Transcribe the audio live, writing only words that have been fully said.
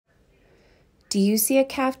Do you see a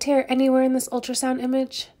calf tear anywhere in this ultrasound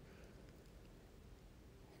image?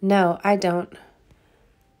 No, I don't.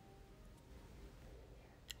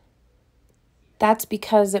 That's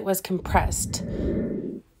because it was compressed.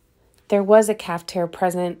 There was a calf tear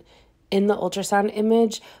present in the ultrasound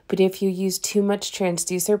image, but if you use too much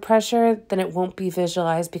transducer pressure, then it won't be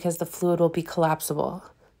visualized because the fluid will be collapsible.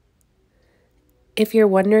 If you're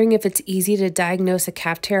wondering if it's easy to diagnose a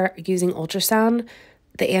calf tear using ultrasound,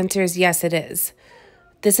 the answer is yes, it is.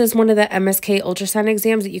 This is one of the MSK ultrasound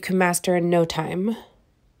exams that you can master in no time.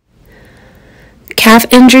 Calf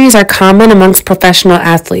injuries are common amongst professional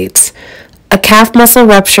athletes. A calf muscle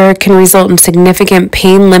rupture can result in significant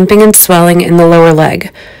pain, limping, and swelling in the lower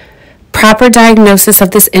leg. Proper diagnosis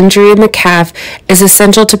of this injury in the calf is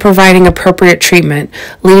essential to providing appropriate treatment,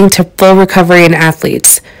 leading to full recovery in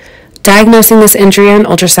athletes. Diagnosing this injury on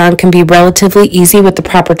ultrasound can be relatively easy with the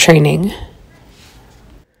proper training.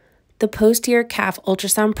 The posterior calf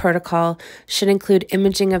ultrasound protocol should include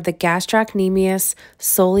imaging of the gastrocnemius,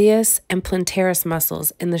 soleus, and plantaris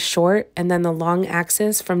muscles in the short and then the long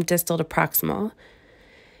axis from distal to proximal.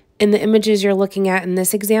 In the images you're looking at in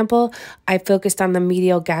this example, I focused on the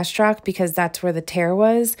medial gastroc because that's where the tear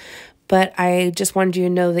was, but I just wanted you to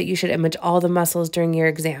know that you should image all the muscles during your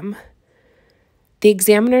exam. The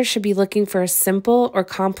examiner should be looking for a simple or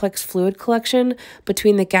complex fluid collection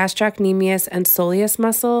between the gastrocnemius and soleus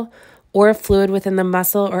muscle, or fluid within the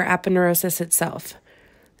muscle or aponeurosis itself.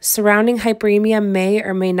 Surrounding hyperemia may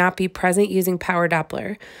or may not be present using power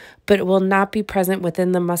Doppler, but it will not be present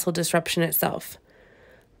within the muscle disruption itself.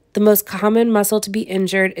 The most common muscle to be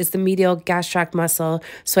injured is the medial gastroc muscle,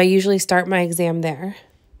 so I usually start my exam there.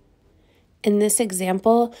 In this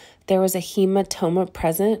example, there was a hematoma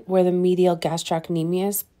present where the medial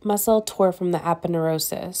gastrocnemius muscle tore from the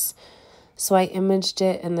aponeurosis. So I imaged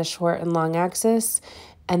it in the short and long axis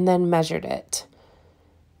and then measured it.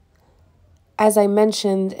 As I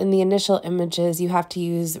mentioned in the initial images, you have to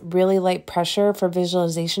use really light pressure for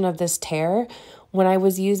visualization of this tear. When I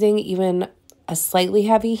was using even a slightly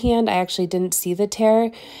heavy hand, I actually didn't see the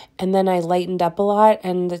tear, and then I lightened up a lot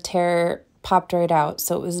and the tear popped right out,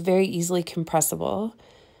 so it was very easily compressible.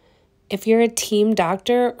 If you're a team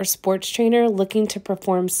doctor or sports trainer looking to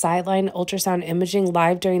perform sideline ultrasound imaging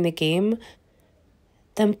live during the game,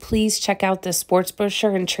 then please check out the sports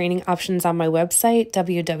brochure and training options on my website,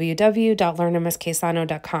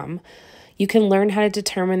 www.learnmsksano.com. You can learn how to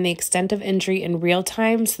determine the extent of injury in real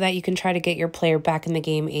time so that you can try to get your player back in the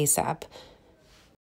game ASAP.